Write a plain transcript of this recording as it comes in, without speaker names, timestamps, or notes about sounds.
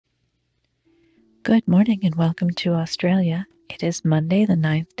Good morning and welcome to Australia. It is Monday, the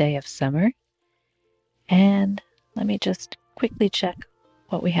 9th day of summer. And let me just quickly check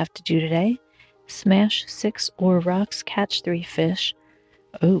what we have to do today. Smash 6 ore rocks, catch 3 fish.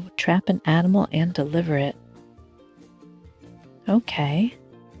 Oh, trap an animal and deliver it. Okay.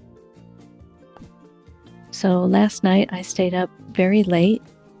 So last night I stayed up very late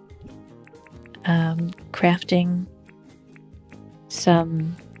crafting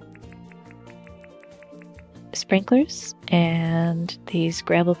some sprinklers and these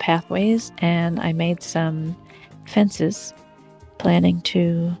gravel pathways, and I made some fences, planning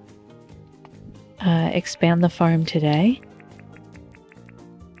to expand the farm today.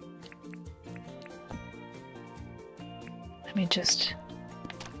 Let me just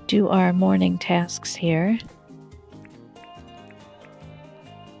do our morning tasks here.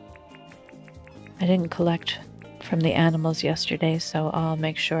 I didn't collect from the animals yesterday, so I'll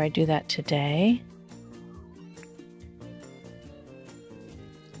make sure I do that today.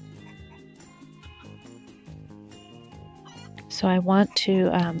 So I want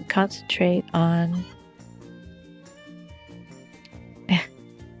to concentrate on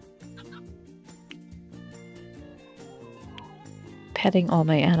petting all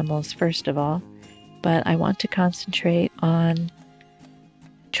my animals first of all, but I want to concentrate on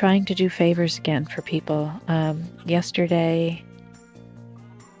trying to do favors again for people. Yesterday,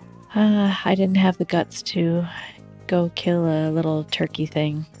 I didn't have the guts to go kill a little turkey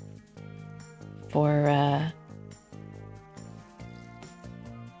thing for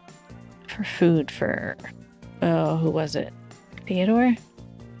food for, oh, who was it? Theodore?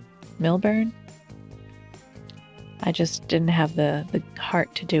 Milburn? I just didn't have the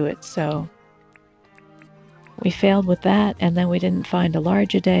heart to do it, so we failed with that, and then we didn't find a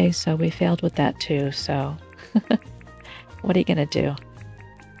large a day, so we failed with that too, so what are you gonna do?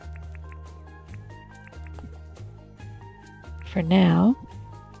 For now,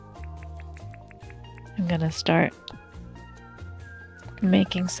 I'm gonna start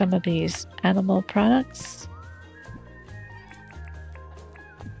making some of these animal products.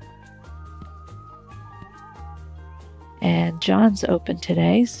 And John's open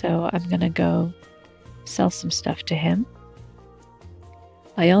today, so I'm gonna go sell some stuff to him.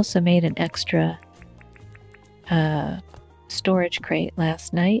 I also made an extra storage crate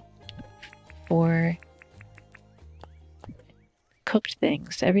last night for cooked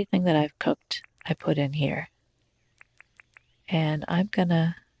things. Everything that I've cooked, I put in here. And I'm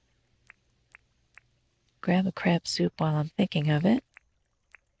gonna grab a crab soup while I'm thinking of it,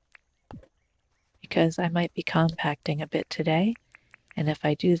 because I might be compacting a bit today. And if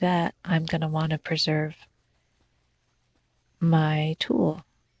I do that, I'm gonna want to preserve my tool.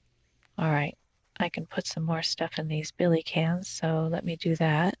 All right, I can put some more stuff in these billy cans, so let me do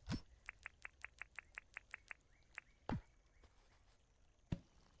that.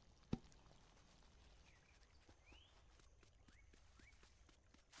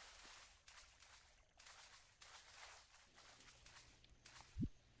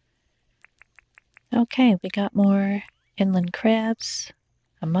 Okay, we got more inland crabs,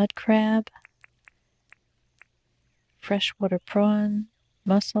 a mud crab, freshwater prawn,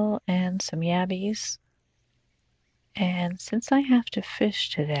 mussel, and some yabbies. And since I have to fish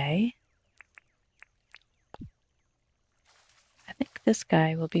today, I think this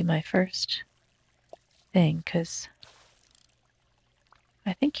guy will be my first thing, because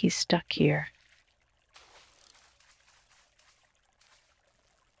I think he's stuck here.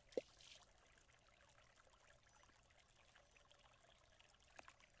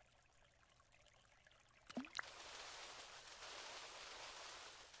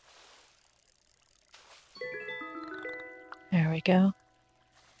 There we go.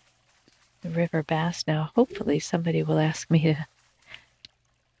 The river bass. Now, hopefully somebody will ask me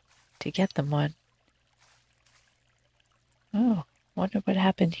to get them one. Oh, wonder what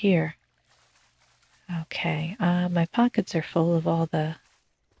happened here. Okay, my pockets are full of all the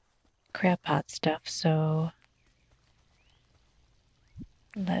crab pot stuff, so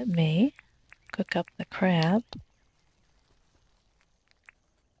let me cook up the crab.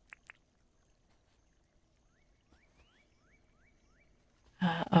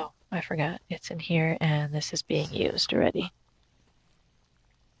 Oh, I forgot. It's in here, and this is being used already.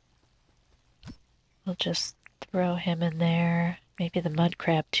 We'll just throw him in there. Maybe the mud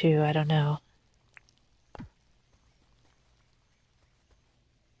crab, too. I don't know.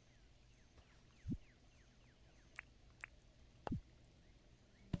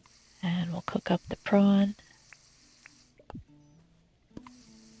 And we'll cook up the prawn.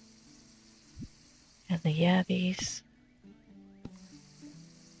 And the yabbies.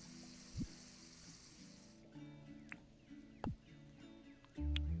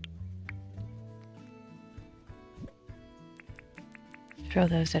 throw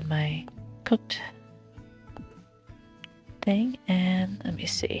those in my cooked thing, and let me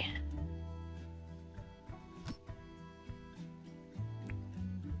see.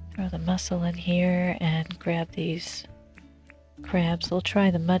 Throw the mussel in here and grab these crabs. We'll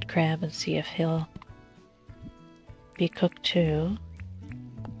try the mud crab and see if he'll be cooked too.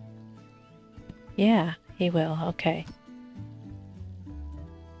 Yeah, he will. Okay.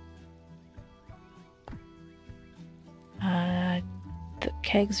 The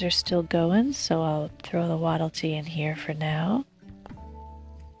kegs are still going, so I'll throw the Waddle Tea in here for now.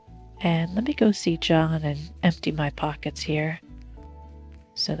 And let me go see John and empty my pockets here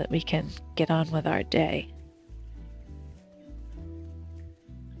so that we can get on with our day.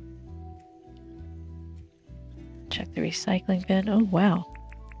 Check the recycling bin. Oh, wow.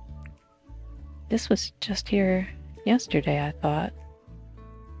 This was just here yesterday, I thought.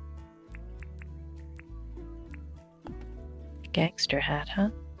 Gangster hat, huh?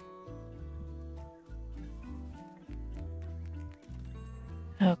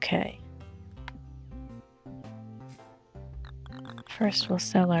 Okay. First we'll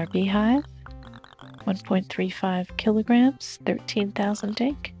sell our beehive. 1.35 kilograms, 13,000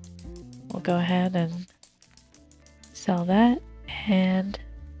 dink. We'll go ahead and sell that. And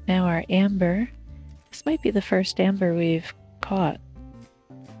now our amber. This might be the first amber we've caught.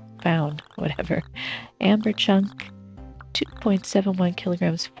 Found, whatever. Amber chunk, 2.71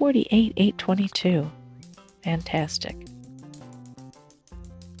 kilograms, 48,822. Fantastic.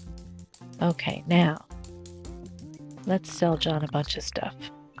 Okay, now let's sell John a bunch of stuff.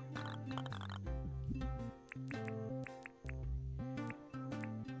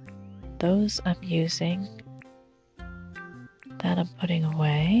 Those I'm using. That I'm putting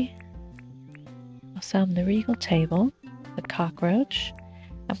away. I'll sell him the regal table, the cockroach.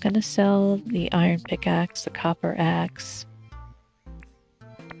 I'm going to sell the iron pickaxe, the copper axe,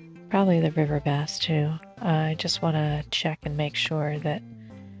 probably the river bass too. I just want to check and make sure that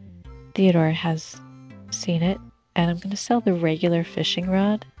Theodore has seen it. And I'm going to sell the regular fishing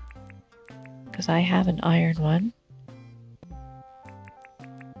rod because I have an iron one.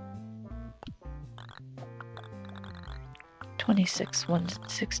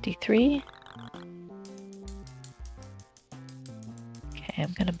 $26,163. Okay,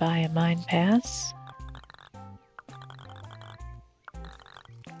 I'm going to buy a mine pass.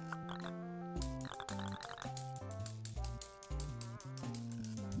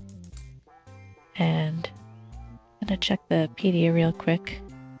 And I'm going to check the PDA real quick.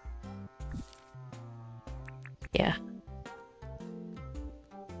 Yeah.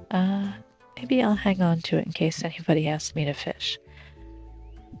 Maybe I'll hang on to it in case anybody asks me to fish.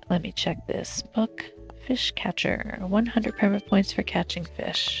 Let me check this book. Fish catcher. 100 permit points for catching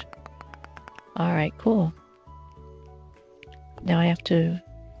fish. Alright, cool. Now I have to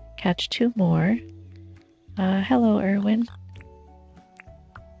catch 2 more. Hello, Erwin.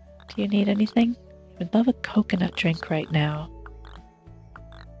 Do you need anything? I would love a coconut drink right now.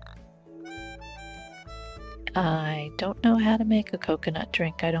 I don't know how to make a coconut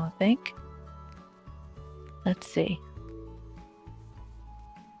drink, I don't think. Let's see.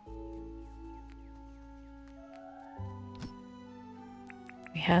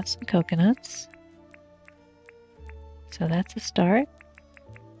 We have some coconuts. So that's a start.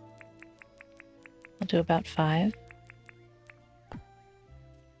 I'll do about 5.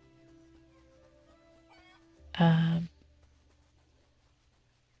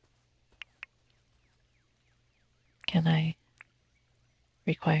 Can I?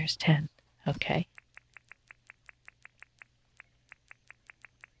 Requires 10. Okay.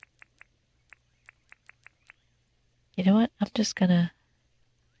 You know what? I'm just gonna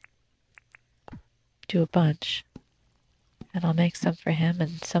do a bunch. And I'll make some for him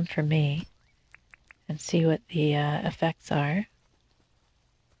and some for me. And see what the effects are.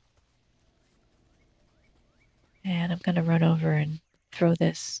 And I'm gonna run over and throw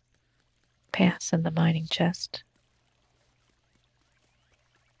this pass in the mining chest.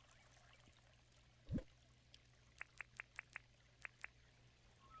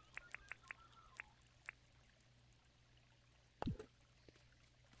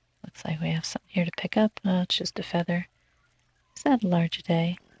 Looks like we have something here to pick up. Oh, it's just a feather. Is that a large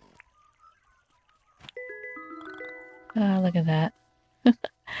day? Ah, look at that.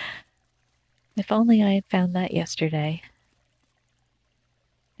 If only I had found that yesterday.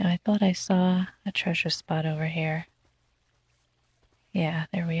 Now, I thought I saw a treasure spot over here. Yeah,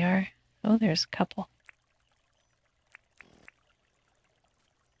 there we are. Oh, there's a couple.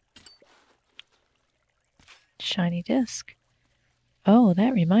 Shiny disc. Oh,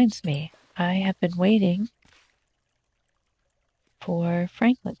 that reminds me. I have been waiting for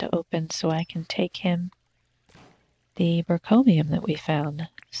Franklin to open so I can take him the Bercomium that we found.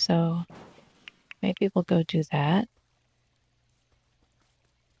 So maybe we'll go do that.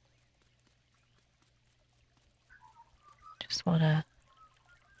 Just want to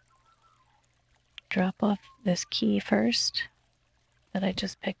drop off this key first that I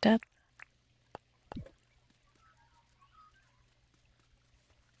just picked up.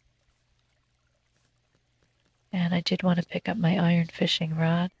 And I did want to pick up my iron fishing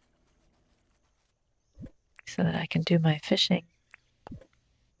rod so that I can do my fishing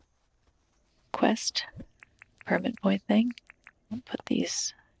quest permit point thing. I'll put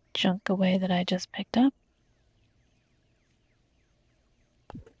these junk away that I just picked up.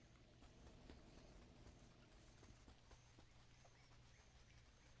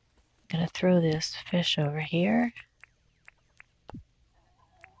 I'm gonna throw this fish over here.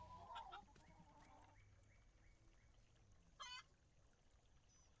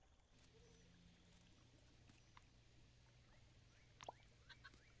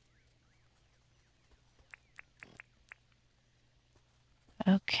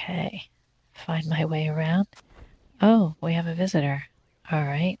 Okay, find my way around. Oh, we have a visitor. All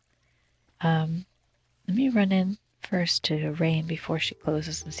right. Let me run in first to Rain before she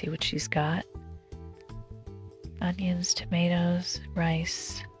closes and see what she's got. Onions, tomatoes,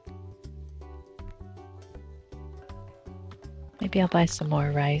 rice. Maybe I'll buy some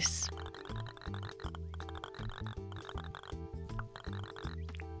more rice.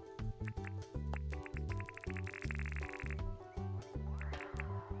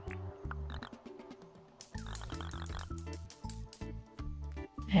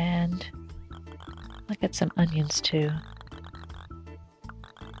 And I'll get some onions too.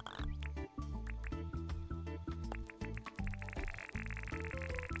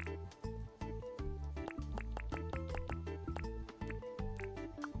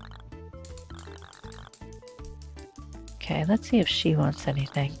 Okay, let's see if she wants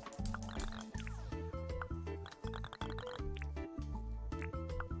anything.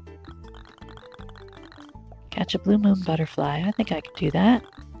 Catch a blue moon butterfly. I think I could do that.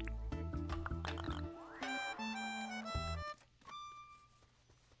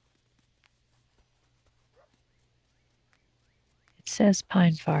 It says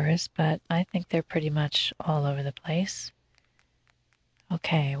pine forest, but I think they're pretty much all over the place.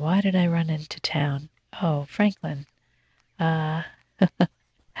 Okay, why did I run into town? Oh, Franklin. I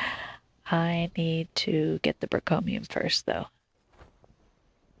need to get the Bercomium first, though.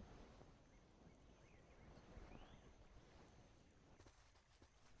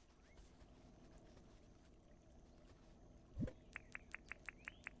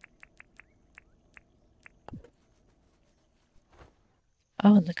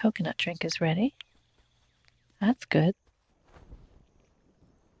 Oh, and the coconut drink is ready. That's good.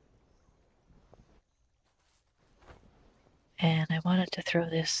 And I wanted to throw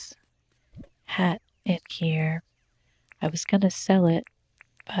this hat in here. I was going to sell it,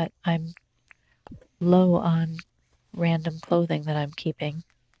 but I'm low on random clothing that I'm keeping.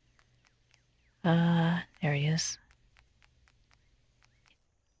 There he is.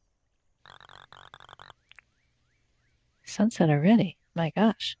 Sunset already. My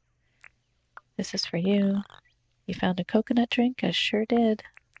gosh. This is for you. You found a coconut drink? I sure did.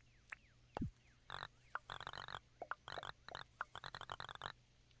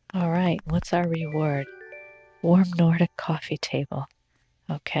 Alright, what's our reward? Warm Nordic coffee table.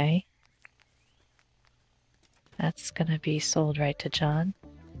 Okay. That's gonna be sold right to John.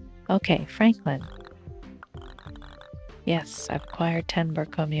 Okay, Franklin. Yes, I've acquired 10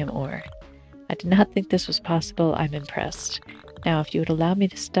 Bercomium ore. I did not think this was possible. I'm impressed. Now, if you would allow me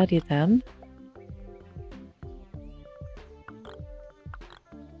to study them...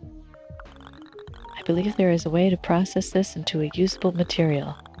 I believe there is a way to process this into a usable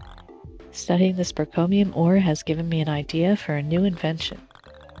material. Studying this Bercomium ore has given me an idea for a new invention.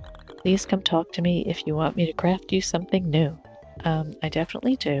 Please come talk to me if you want me to craft you something new. I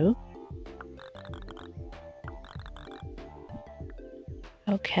definitely do.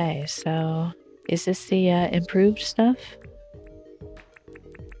 Okay, so is this the improved stuff?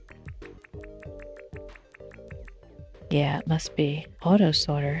 Yeah, it must be. Auto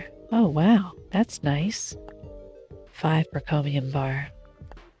sorter. Oh, wow, that's nice. 5 Bercomium bar.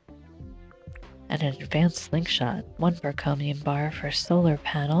 And an advanced slingshot. 1 Bercomium bar for solar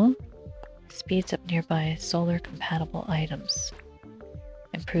panel. Speeds up nearby solar compatible items.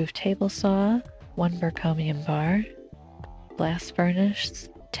 Improved table saw. 1 Bercomium bar. Blast furnace.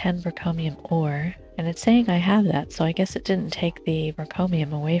 10 Bercomium ore. And it's saying I have that, so I guess it didn't take the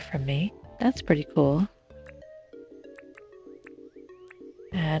Bercomium away from me. That's pretty cool.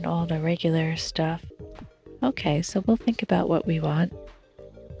 and all the regular stuff. Okay, so we'll think about what we want.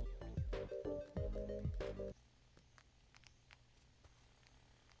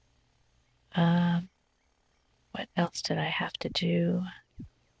 What else did I have to do?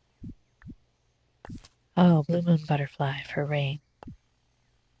 Oh, blue moon butterfly for rain.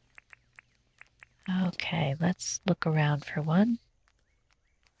 Okay, let's look around for one.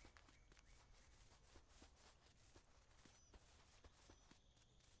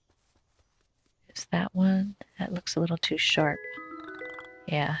 Is that one? That looks a little too sharp.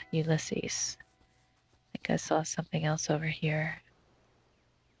 Yeah, Ulysses. I think I saw something else over here.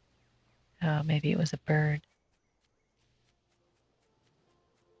 Oh, maybe it was a bird.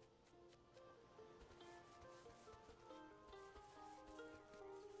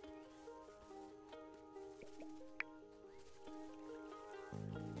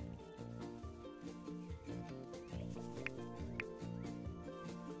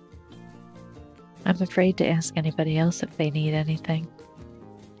 I'm afraid to ask anybody else if they need anything.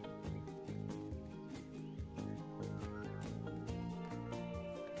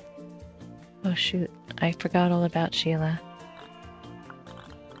 Oh shoot, I forgot all about Sheila.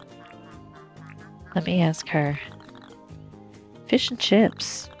 Let me ask her. Fish and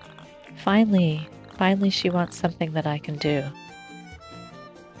chips. Finally she wants something that I can do.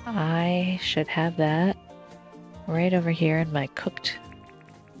 I should have that right over here in my cooked.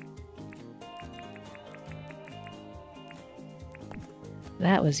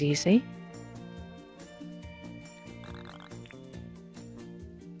 That was easy.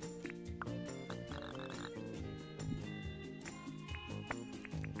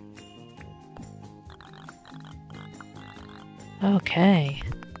 Okay.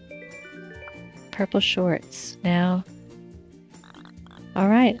 Purple shorts. Now, all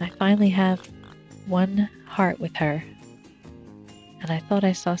right, I finally have one heart with her. And I thought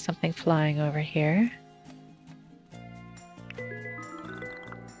I saw something flying over here.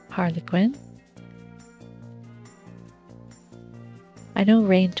 Harlequin. I know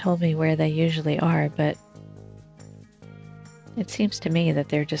Rain told me where they usually are, but it seems to me that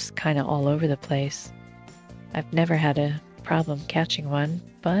they're just kind of all over the place. I've never had a problem catching one,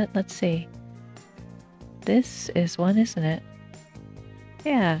 but let's see. This is one, isn't it?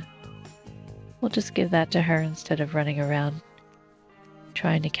 Yeah. We'll just give that to her instead of running around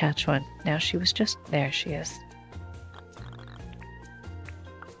trying to catch one. Now she was just... There she is.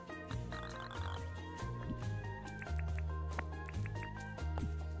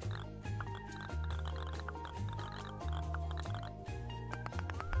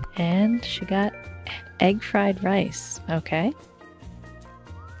 And she got egg fried rice. Okay.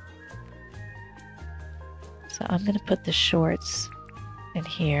 So I'm going to put the shorts in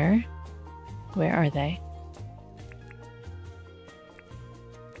here. Where are they?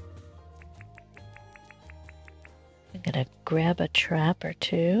 I'm going to grab a trap or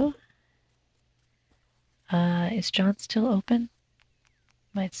two. Is John still open?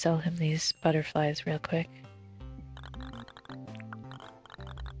 Might sell him these butterflies real quick.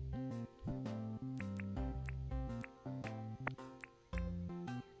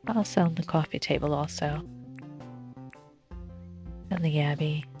 I'll sell him the coffee table also. And the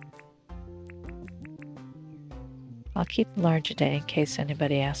Yabby. I'll keep the large a day in case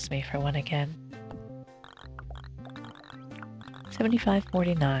anybody asks me for one again.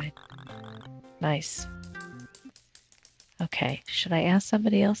 $75.49. Nice. Okay, should I ask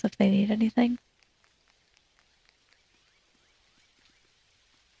somebody else if they need anything?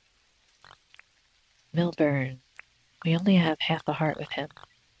 Milburn. We only have half a heart with him.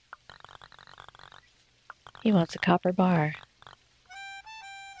 He wants a copper bar.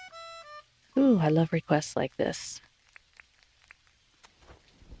 Ooh, I love requests like this.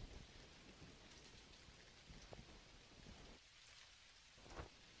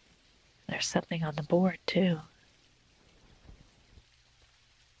 There's something on the board, too.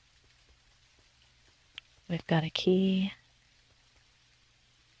 We've got a key.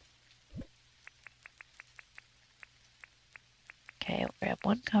 Okay, I'll grab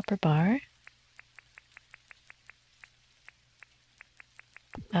one copper bar.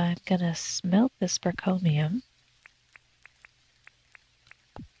 I'm gonna smelt this berkonium.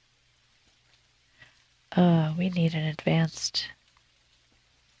 We need an advanced,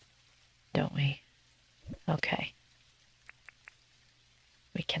 don't we? Okay.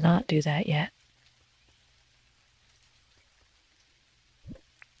 We cannot do that yet.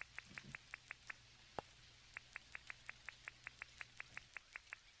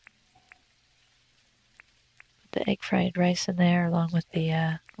 Put the egg fried rice in there along with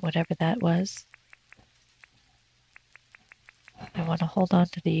the whatever that was. I want to hold on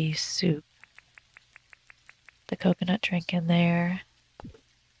to the soup, the coconut drink in there.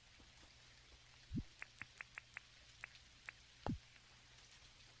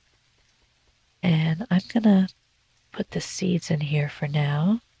 And I'm going to put the seeds in here for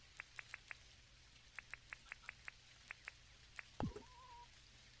now.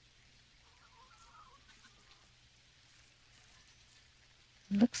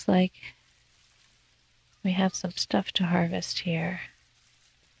 Looks like we have some stuff to harvest here.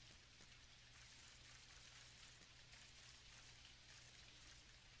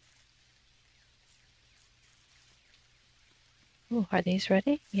 Ooh, are these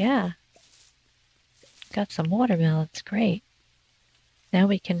ready? Yeah. Got some watermelons. Great. Now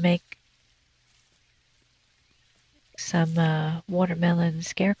we can make some watermelon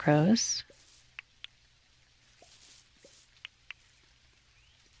scarecrows.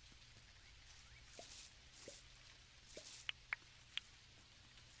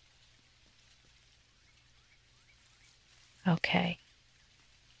 Okay.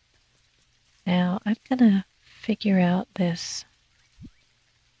 Now I'm gonna figure out this.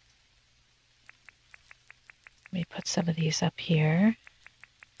 Let me put some of these up here.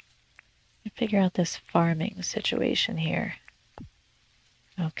 And figure out this farming situation here.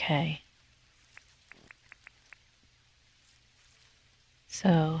 Okay.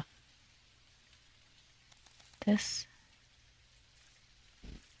 So this, I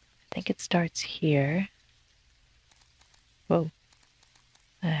think it starts here. Whoa.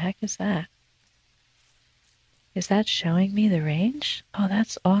 The heck is that? Is that showing me the range? Oh,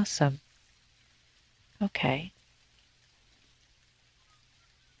 that's awesome. Okay.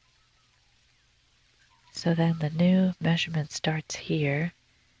 So then the new measurement starts here.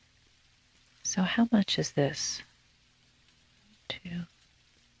 So how much is this? 2.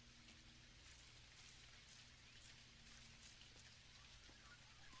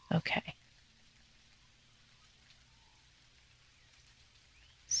 Okay.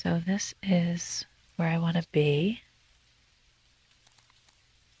 So this is where I want to be.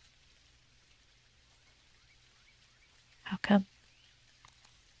 How come?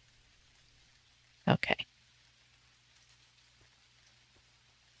 Okay.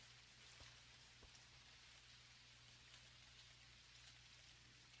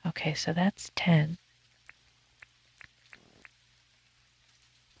 Okay, so that's 10.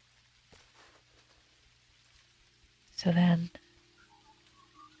 So then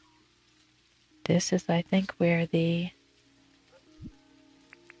this is, I think, where the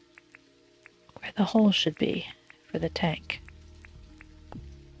hole should be for the tank.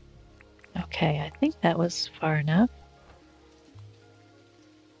 Okay, I think that was far enough.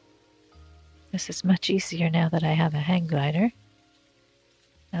 This is much easier now that I have a hang glider.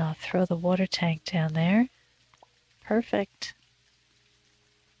 And I'll throw the water tank down there. Perfect.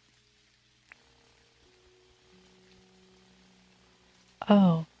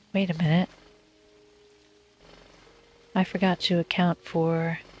 Oh, wait a minute. I forgot to account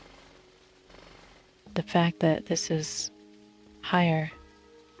for the fact that this is higher.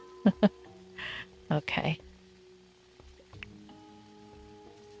 Okay.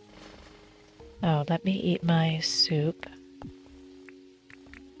 Oh, let me eat my soup.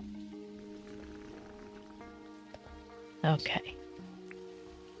 Okay.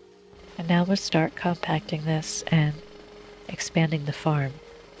 And now we'll start compacting this and expanding the farm.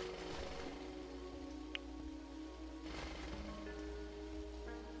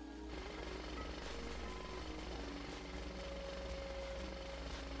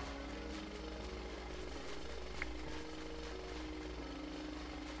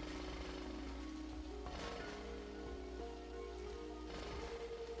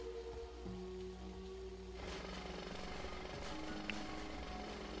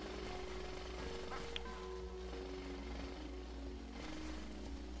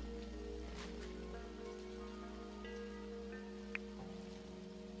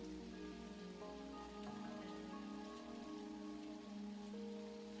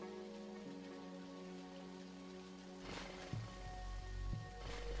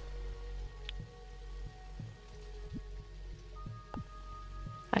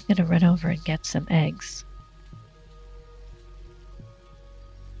 I'm going to run over and get some eggs.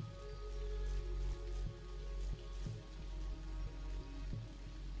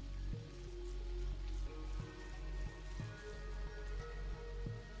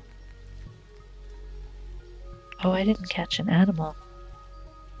 Oh, I didn't catch an animal.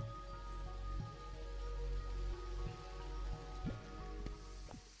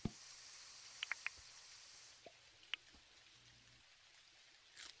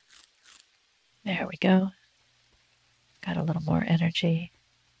 There we go. Got a little more energy.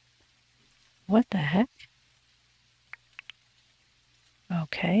 What the heck?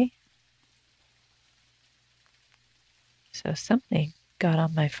 Okay. So something got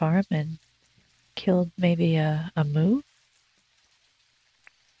on my farm and killed maybe a moo?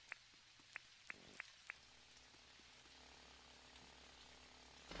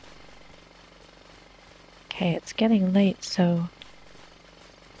 Okay, it's getting late, so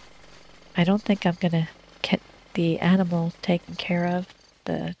I don't think I'm gonna get the animal taken care of,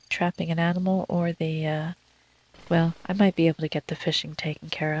 the trapping an animal, or the, well, I might be able to get the fishing taken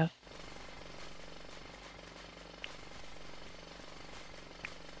care of.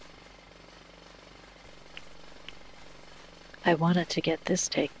 I wanted to get this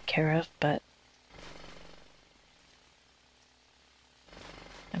taken care of, but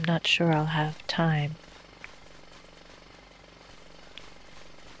I'm not sure I'll have time.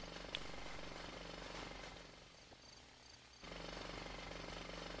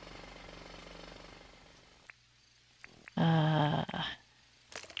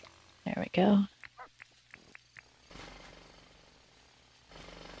 There we go.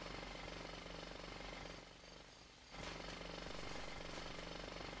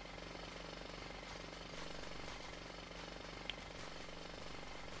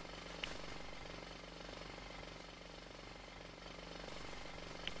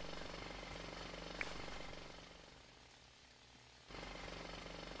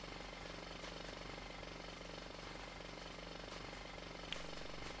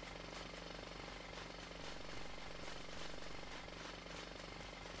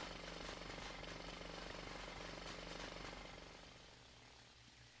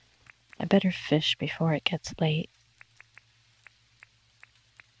 I better fish before it gets late.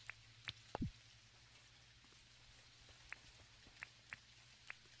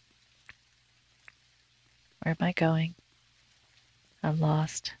 Where am I going? I'm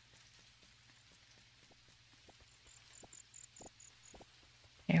lost.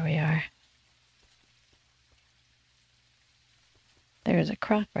 Here we are. There's a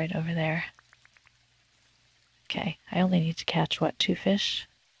croc right over there. Okay, I only need to catch, what, 2 fish?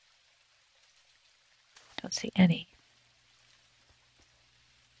 Don't see any.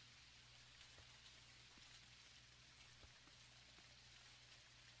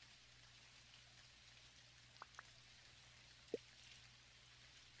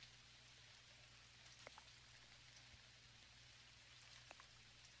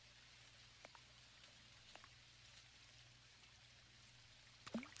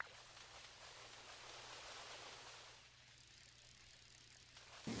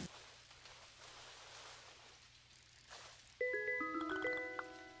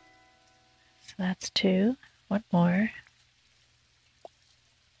 So that's 2. One more.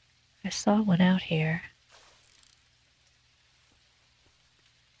 I saw one out here.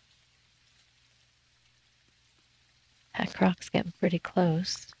 That croc's getting pretty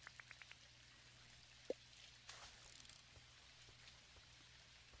close.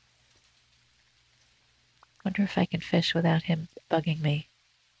 Wonder if I can fish without him bugging me.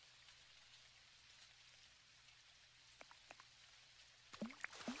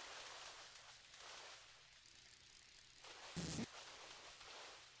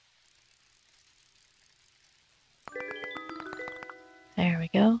 There we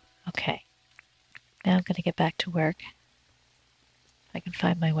go. Okay. Now I'm going to get back to work. If I can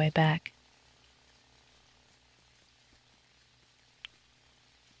find my way back.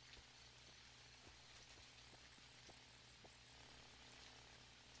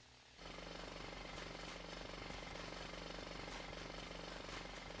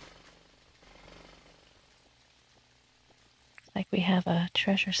 Like we have a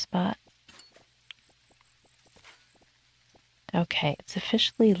treasure spot. Okay, it's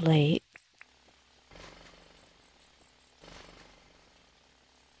officially late.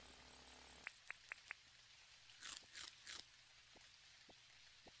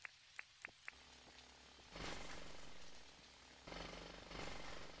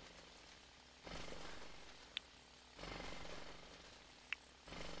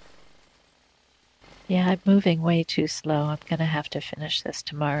 Yeah, I'm moving way too slow. I'm gonna have to finish this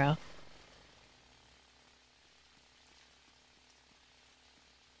tomorrow.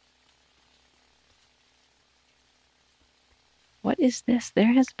 What is this?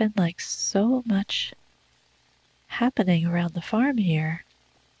 There has been like so much happening around the farm here.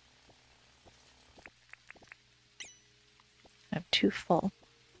 I'm too full.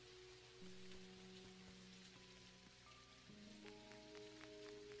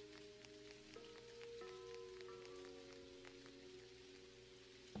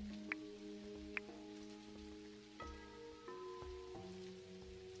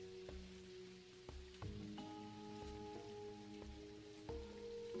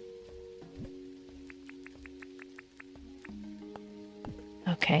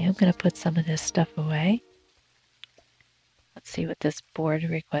 Okay, I'm going to put some of this stuff away. Let's see what this board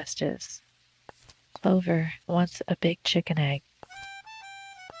request is. Clover wants a big chicken egg.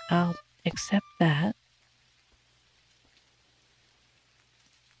 I'll accept that.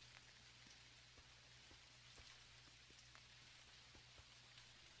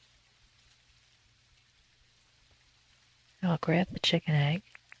 I'll grab the chicken egg.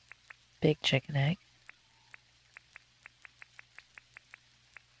 Big chicken egg.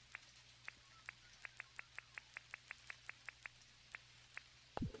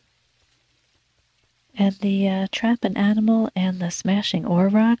 And the trap an animal and the smashing ore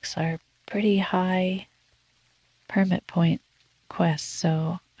rocks are pretty high permit point quests,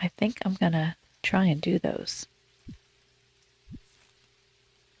 so I think I'm gonna try and do those.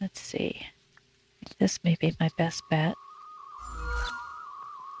 Let's see. This may be my best bet.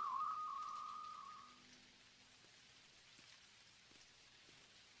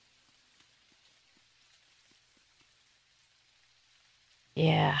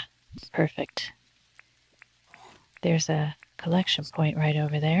 Yeah, perfect. There's a collection point right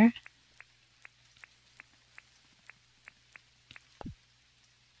over there.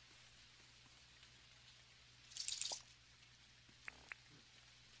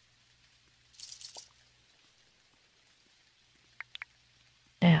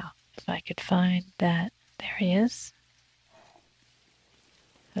 Now, if I could find that. There he is.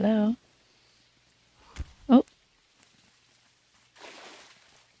 Hello? Oh.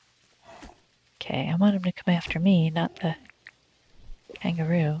 Okay, I want him to come after me, not the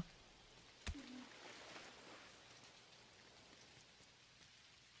kangaroo.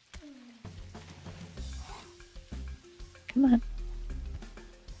 Come on.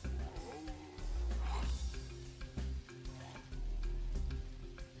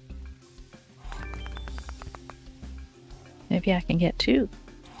 Maybe I can get two.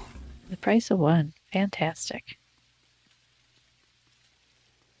 The price of one. Fantastic.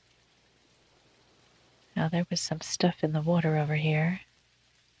 Now there was some stuff in the water over here.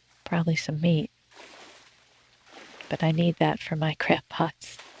 Probably some meat. But I need that for my crab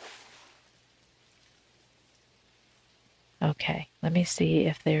pots. Okay, let me see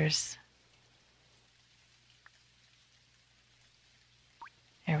if there's...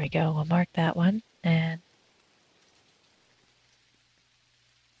 There we go. We'll mark that one. And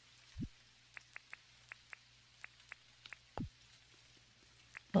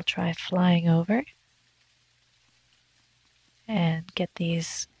we'll try flying over and get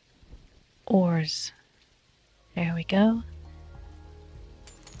these ores. There we go.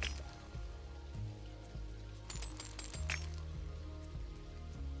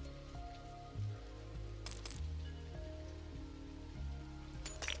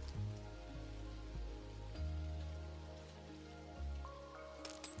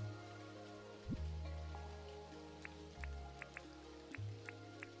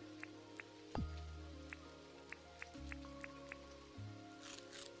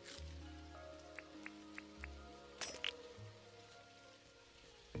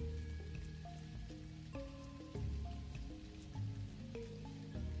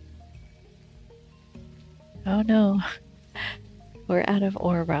 Oh no, we're out of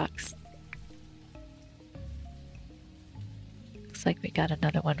ore rocks. Looks like we got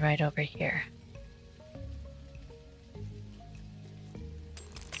another one right over here.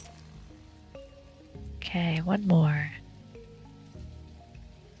 Okay, one more.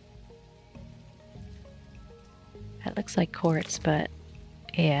 That looks like quartz, but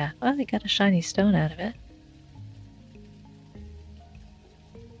yeah. Well, I got a shiny stone out of it.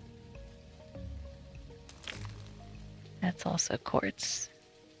 That's also quartz.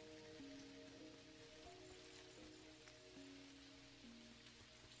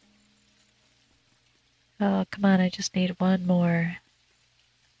 Oh, come on, I just need one more.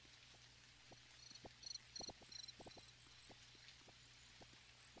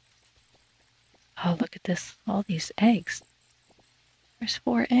 Oh, look at this. All these eggs. There's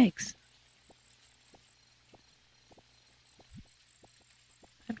 4 eggs.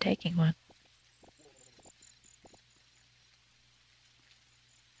 I'm taking one.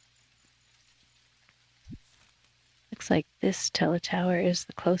 Looks like this teletower is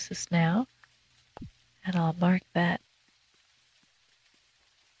the closest now. And I'll mark that,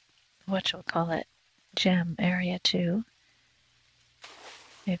 whatchamacallit, gem area too.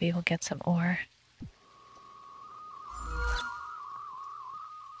 Maybe we'll get some ore.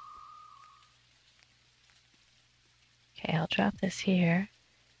 Okay, I'll drop this here.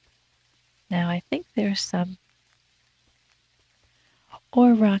 Now I think there's some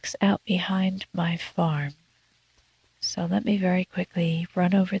ore rocks out behind my farm. So let me very quickly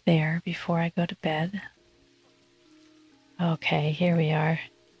run over there before I go to bed. Okay, here we are.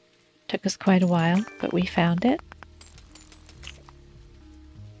 Took us quite a while, but we found it.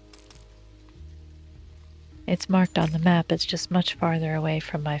 It's marked on the map. It's just much farther away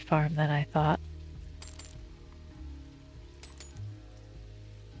from my farm than I thought.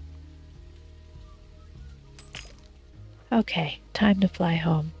 Okay, time to fly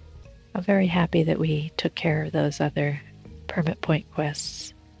home. I'm very happy that we took care of those other permit point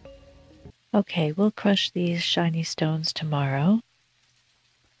quests. Okay, we'll crush these shiny stones tomorrow.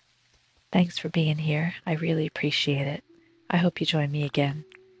 Thanks for being here. I really appreciate it. I hope you join me again.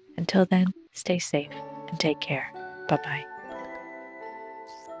 Until then, stay safe and take care. Bye-bye.